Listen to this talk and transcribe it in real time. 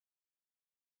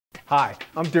Hi,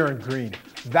 I'm Darin Green.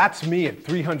 That's me at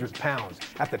 300 pounds.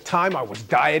 At the time I was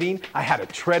dieting, I had a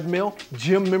treadmill,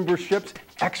 gym memberships,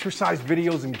 exercise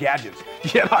videos, and gadgets.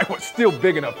 Yet I was still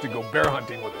big enough to go bear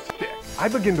hunting with a stick. I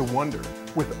began to wonder,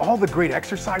 with all the great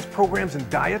exercise programs and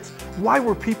diets, why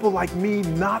were people like me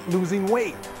not losing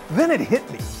weight? Then it hit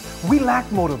me. We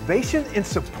lack motivation and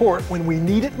support when we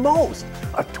need it most.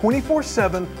 A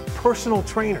 24/7 personal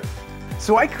trainer.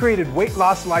 So I created Weight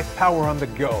Loss Life Power on the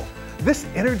Go. This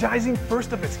energizing,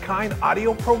 first-of-its-kind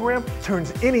audio program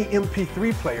turns any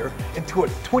MP3 player into a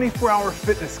 24-hour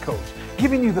fitness coach,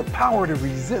 giving you the power to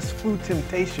resist food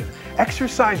temptation,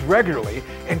 exercise regularly,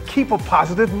 and keep a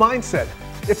positive mindset.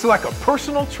 It's like a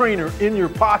personal trainer in your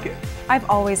pocket. I've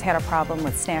always had a problem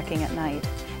with snacking at night.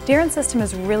 Darin's system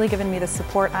has really given me the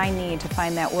support I need to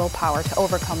find that willpower to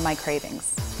overcome my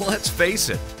cravings. Let's face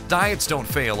it, diets don't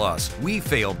fail us, we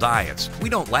fail diets. We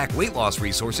don't lack weight loss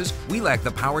resources, we lack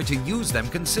the power to use them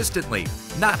consistently.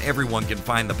 Not everyone can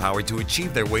find the power to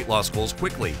achieve their weight loss goals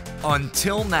quickly.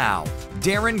 Until now,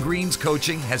 Darin Green's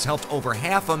coaching has helped over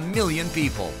 500,000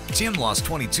 people. Tim lost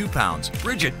 22 pounds,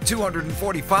 Bridget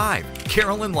 245,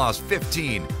 Carolyn lost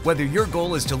 15. Whether your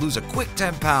goal is to lose a quick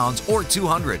 10 pounds or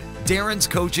 200, Darin's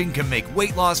coaching can make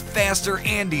weight loss faster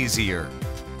and easier.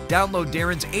 Download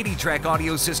Darin's 80-track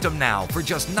audio system now for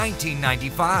just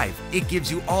 $19.95. It gives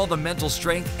you all the mental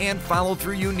strength and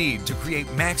follow-through you need to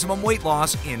create maximum weight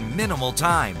loss in minimal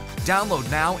time. Download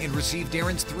now and receive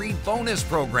Darin's 3 bonus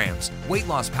programs: Weight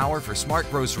Loss Power for smart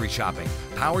grocery shopping,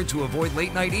 Power to avoid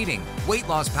late-night eating, Weight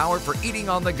Loss Power for eating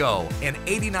on the go, an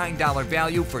 $89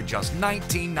 value for just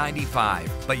 $19.95.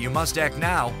 But you must act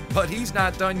now, but he's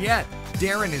not done yet.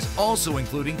 Darin is also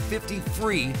including 50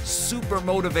 free, super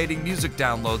motivating music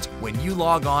downloads when you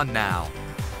log on now.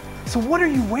 So what are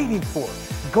you waiting for?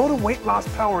 Go to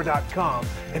weightlossppower.com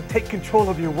and take control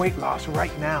of your weight loss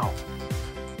right now.